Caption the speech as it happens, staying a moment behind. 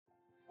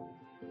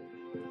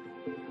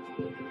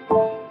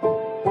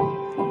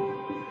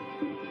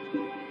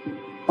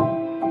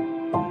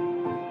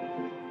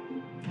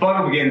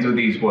Bible begins with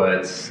these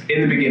words,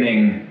 in the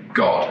beginning,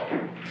 God.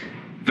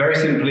 Very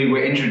simply,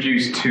 we're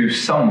introduced to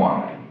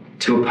someone,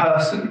 to a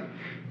person,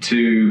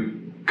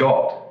 to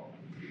God.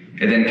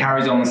 It then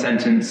carries on the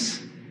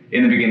sentence,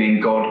 in the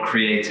beginning, God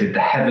created the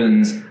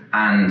heavens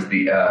and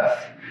the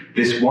earth.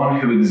 This one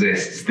who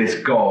exists, this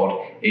God,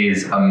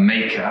 is a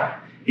maker.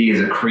 He is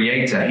a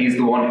creator. He is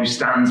the one who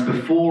stands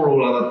before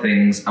all other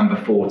things and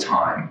before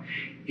time.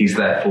 He's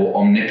therefore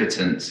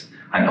omnipotent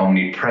and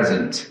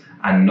omnipresent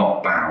and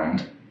not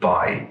bound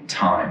by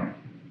time.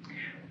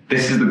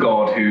 This is the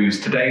God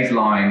whose today's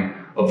line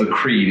of the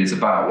Creed is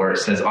about, where it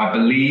says, I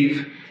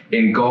believe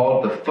in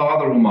God, the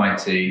Father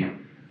Almighty,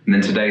 and then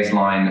today's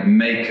line,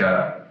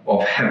 maker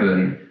of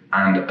heaven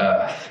and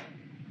earth.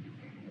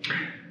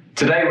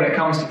 Today, when it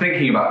comes to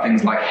thinking about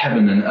things like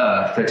heaven and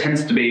earth, there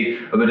tends to be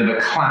a bit of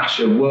a clash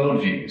of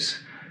worldviews.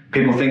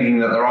 People thinking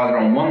that they're either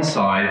on one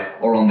side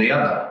or on the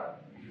other.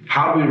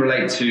 How do we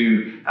relate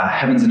to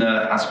heavens and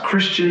earth as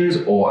Christians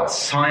or as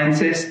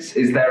scientists?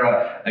 Is there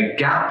a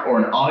gap or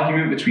an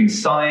argument between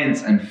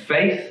science and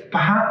faith,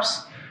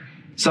 perhaps?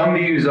 Some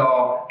views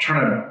are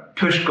trying to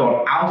push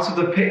God out of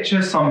the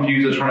picture. Some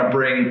views are trying to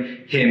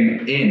bring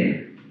him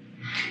in.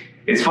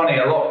 It's funny,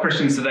 a lot of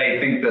Christians today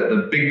think that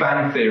the Big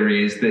Bang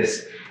Theory is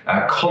this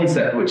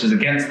concept which is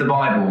against the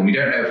Bible, and we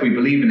don't know if we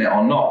believe in it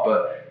or not,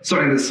 but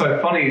something that's so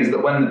funny is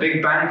that when the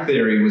Big Bang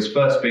Theory was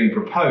first being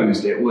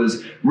proposed, it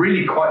was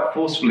really quite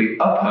forcefully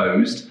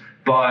opposed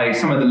by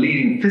some of the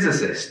leading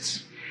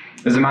physicists.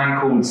 There's a man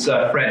called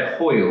Sir Fred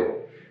Hoyle,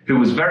 who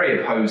was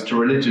very opposed to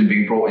religion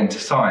being brought into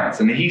science,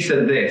 and he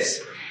said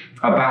this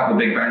about the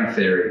Big Bang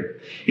Theory.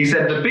 He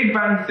said, the Big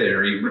Bang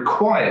Theory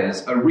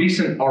requires a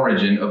recent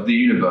origin of the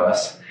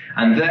universe,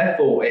 and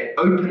therefore it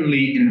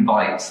openly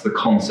invites the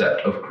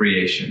concept of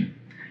creation.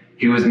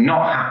 He was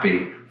not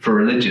happy for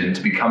religion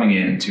to be coming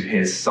into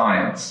his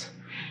science.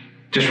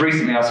 Just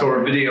recently I saw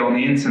a video on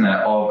the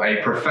internet of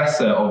a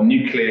professor of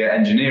nuclear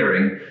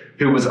engineering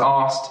who was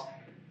asked,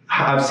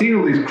 I've seen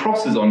all these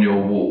crosses on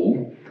your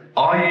wall.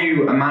 Are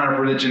you a man of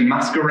religion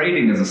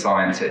masquerading as a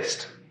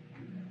scientist?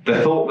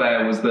 The thought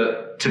there was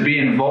that to be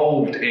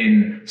involved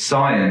in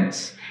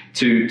science,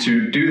 to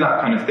do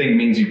that kind of thing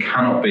means you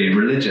cannot be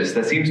religious.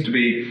 There seems to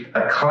be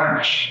a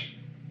clash.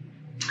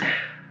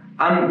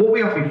 And what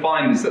we often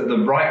find is that the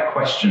right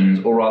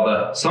questions, or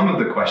rather some of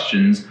the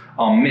questions,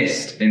 are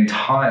missed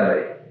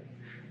entirely.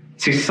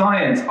 See,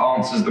 science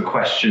answers the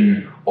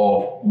question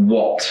of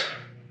what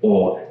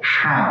or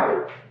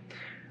how.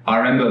 I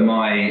remember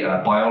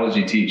my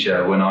biology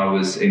teacher when I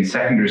was in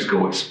secondary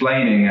school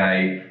explaining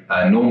a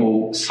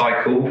normal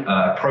cycle,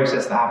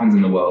 process that happens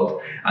in the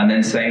world, and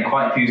then saying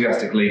quite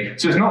enthusiastically,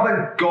 so it's not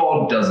that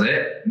God does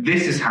it,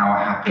 this is how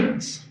it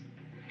happens.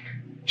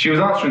 She was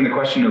answering the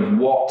question of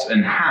what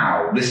and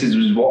how. This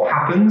is what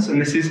happens, and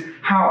this is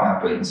how it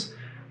happens.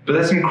 But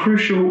there's some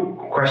crucial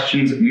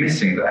questions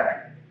missing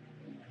there.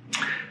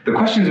 The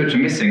questions which are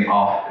missing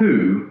are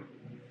who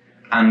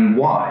and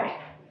why.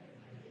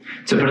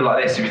 To put it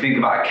like this, if you think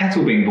about a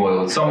kettle being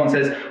boiled, someone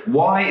says,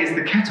 why is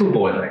the kettle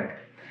boiling?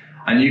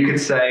 And you could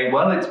say,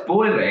 well, it's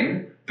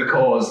boiling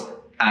because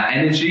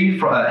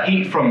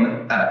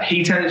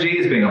heat energy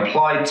is being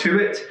applied to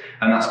it,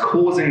 and that's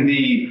causing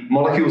the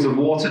molecules of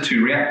water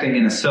to reacting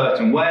in a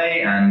certain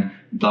way, and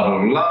blah, blah,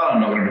 blah. I'm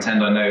not going to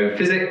pretend I know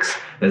physics.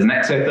 There's an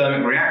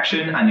exothermic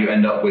reaction, and you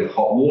end up with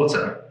hot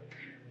water.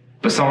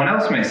 But someone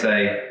else may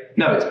say,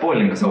 no, it's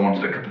boiling because I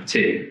wanted a cup of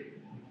tea.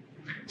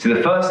 So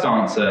the first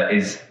answer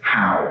is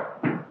how.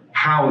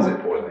 How is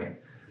it boiling?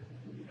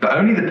 But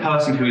only the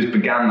person who has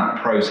begun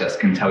that process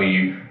can tell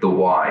you the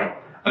why.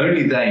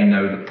 Only they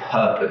know the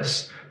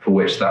purpose for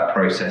which that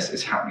process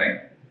is happening.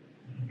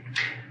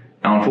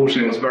 Now,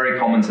 unfortunately, what's very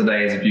common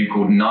today is a view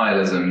called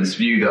nihilism, this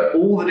view that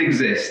all that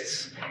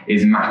exists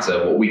is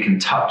matter, what we can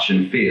touch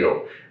and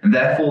feel, and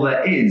therefore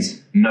there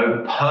is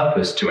no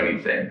purpose to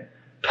anything.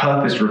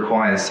 Purpose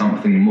requires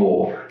something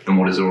more than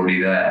what is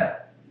already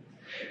there.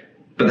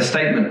 But the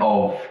statement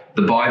of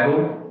the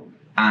Bible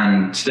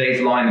and today's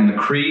line in the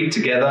Creed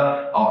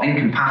together are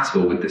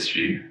incompatible with this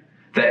view.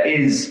 There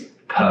is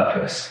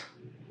purpose,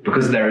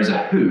 because there is a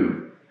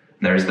who,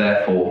 there is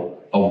therefore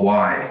a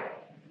why.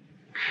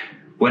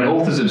 When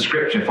authors of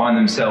Scripture find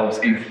themselves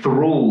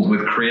enthralled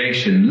with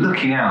creation,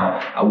 looking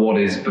out at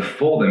what is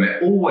before them,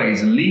 it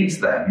always leads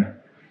them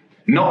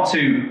not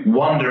to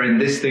wonder in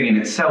this thing in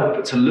itself,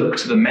 but to look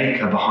to the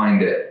maker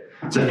behind it,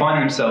 to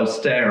find themselves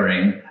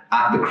staring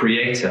at the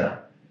creator.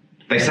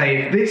 They say,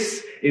 if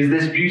this is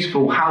this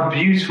beautiful, how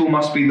beautiful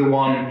must be the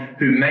one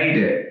who made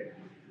it?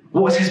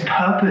 What is his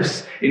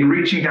purpose in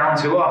reaching down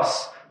to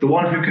us, the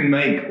one who can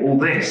make all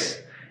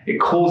this? It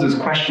causes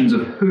questions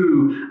of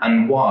who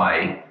and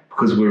why,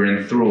 because we're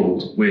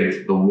enthralled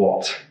with the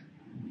what.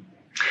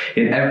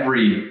 In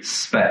every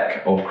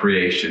speck of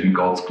creation,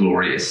 God's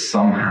glory is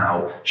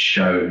somehow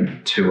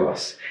shown to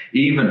us.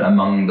 Even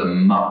among the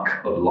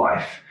muck of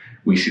life,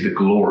 we see the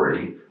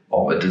glory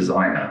of a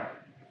designer.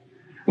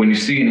 When you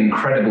see an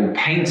incredible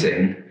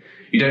painting,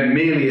 you don't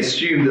merely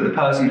assume that the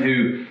person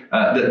who,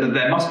 that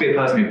there must be a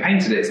person who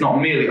painted it. It's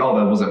not merely, oh,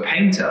 there was a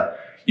painter.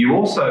 You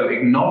also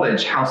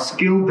acknowledge how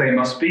skilled they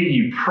must be.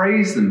 You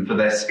praise them for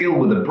their skill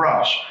with a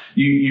brush.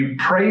 You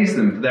praise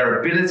them for their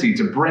ability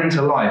to bring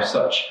to life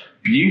such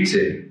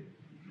beauty.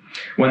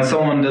 When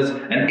someone does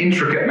an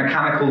intricate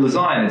mechanical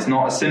design, it's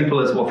not as simple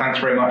as, well, thanks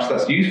very much,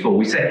 that's useful.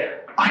 We say,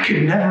 I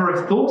could never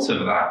have thought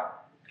of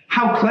that.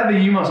 How clever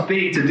you must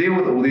be to deal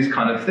with all these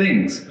kind of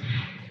things.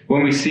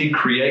 When we see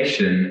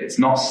creation, it's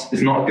not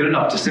good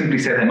enough to simply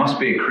say there must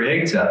be a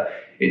creator.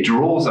 It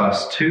draws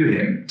us to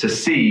him to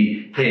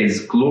see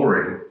his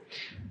glory.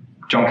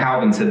 John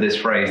Calvin said this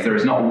phrase, there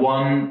is not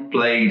one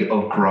blade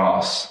of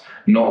grass,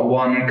 not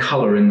one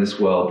colour in this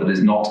world that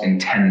is not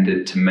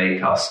intended to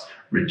make us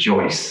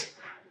rejoice.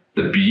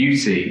 The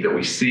beauty that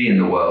we see in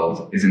the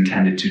world is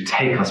intended to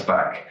take us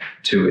back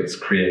to its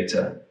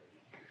creator.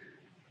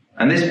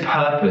 And this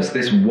purpose,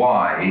 this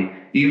why,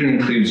 even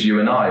includes you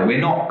and I. We're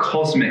not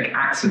cosmic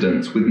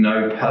accidents with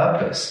no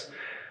purpose.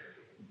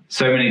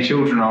 So many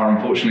children are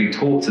unfortunately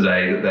taught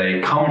today that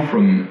they come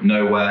from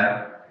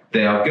nowhere,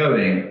 they are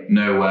going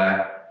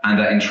nowhere, and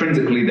that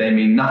intrinsically they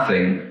mean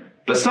nothing.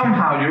 But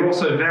somehow you're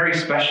also very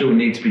special and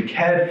need to be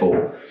cared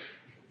for.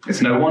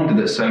 It's no wonder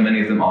that so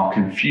many of them are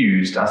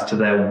confused as to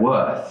their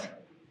worth.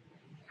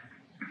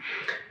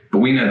 But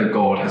we know that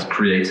God has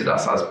created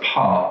us as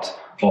part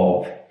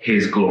of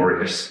his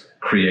glorious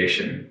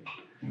creation.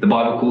 The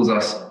Bible calls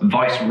us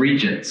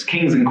vice-regents,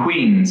 kings and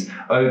queens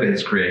over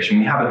his creation.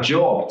 We have a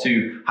job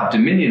to have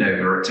dominion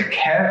over it, to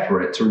care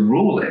for it, to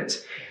rule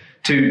it,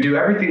 to do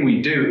everything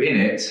we do in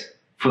it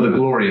for the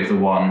glory of the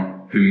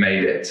one who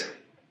made it.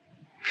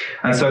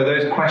 And so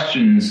those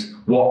questions,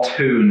 what,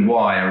 who, and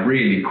why, are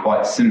really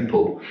quite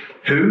simple.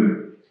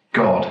 Who?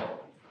 God.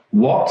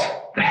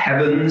 What? The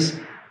heavens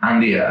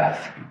and the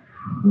earth.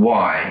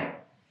 Why?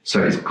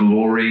 So his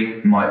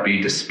glory might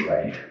be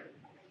displayed.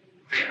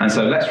 And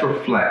so let's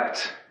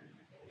reflect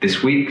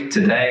this week,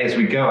 today, as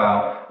we go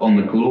out on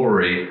the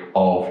glory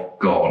of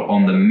God,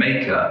 on the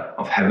maker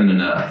of heaven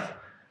and earth,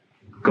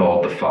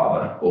 God the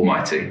Father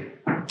Almighty.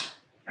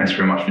 Thanks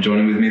very much for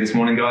joining with me this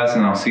morning, guys,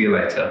 and I'll see you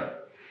later.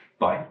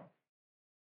 Bye.